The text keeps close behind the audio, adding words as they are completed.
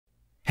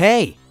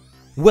Hey!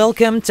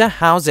 Welcome to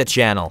Howza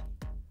channel.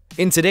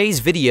 In today's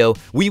video,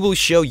 we will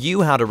show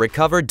you how to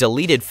recover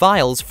deleted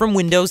files from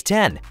Windows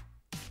 10.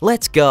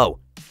 Let's go!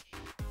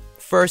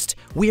 First,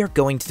 we are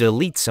going to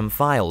delete some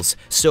files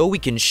so we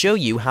can show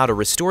you how to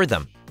restore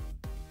them.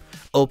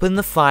 Open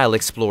the File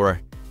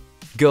Explorer.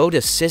 Go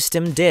to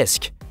System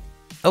Disk.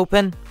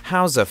 Open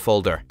Howza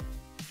folder.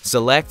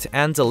 Select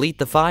and delete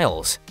the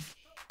files.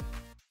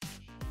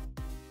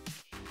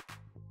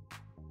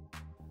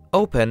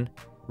 Open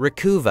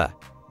Recuva.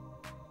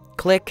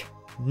 Click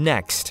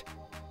Next.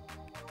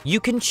 You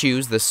can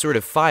choose the sort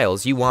of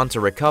files you want to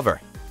recover: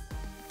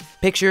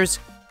 pictures,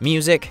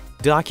 music,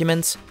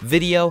 documents,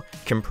 video,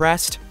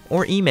 compressed,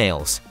 or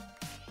emails.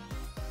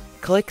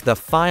 Click the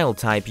file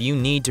type you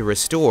need to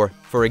restore,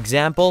 for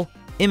example,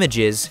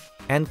 images,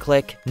 and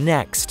click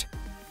Next.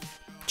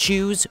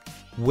 Choose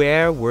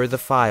where were the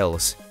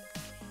files.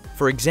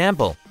 For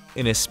example,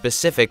 in a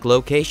specific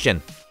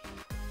location.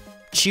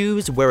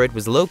 Choose where it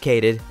was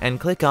located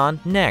and click on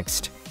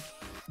Next.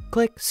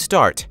 Click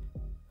Start.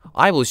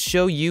 I will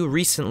show you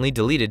recently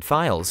deleted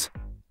files.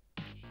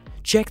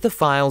 Check the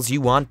files you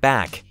want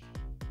back.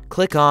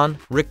 Click on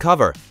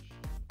Recover.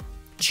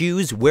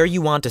 Choose where you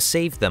want to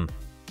save them.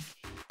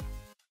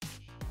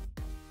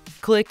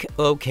 Click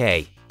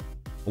OK.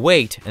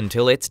 Wait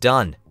until it's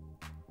done.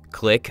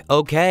 Click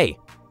OK.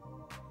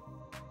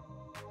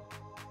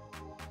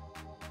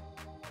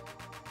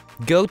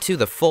 Go to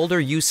the folder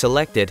you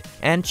selected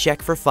and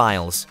check for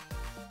files.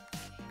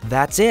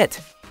 That's it!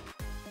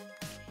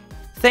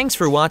 Thanks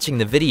for watching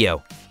the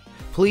video.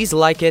 Please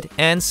like it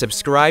and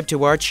subscribe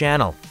to our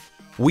channel.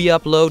 We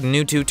upload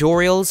new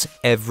tutorials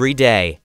every day.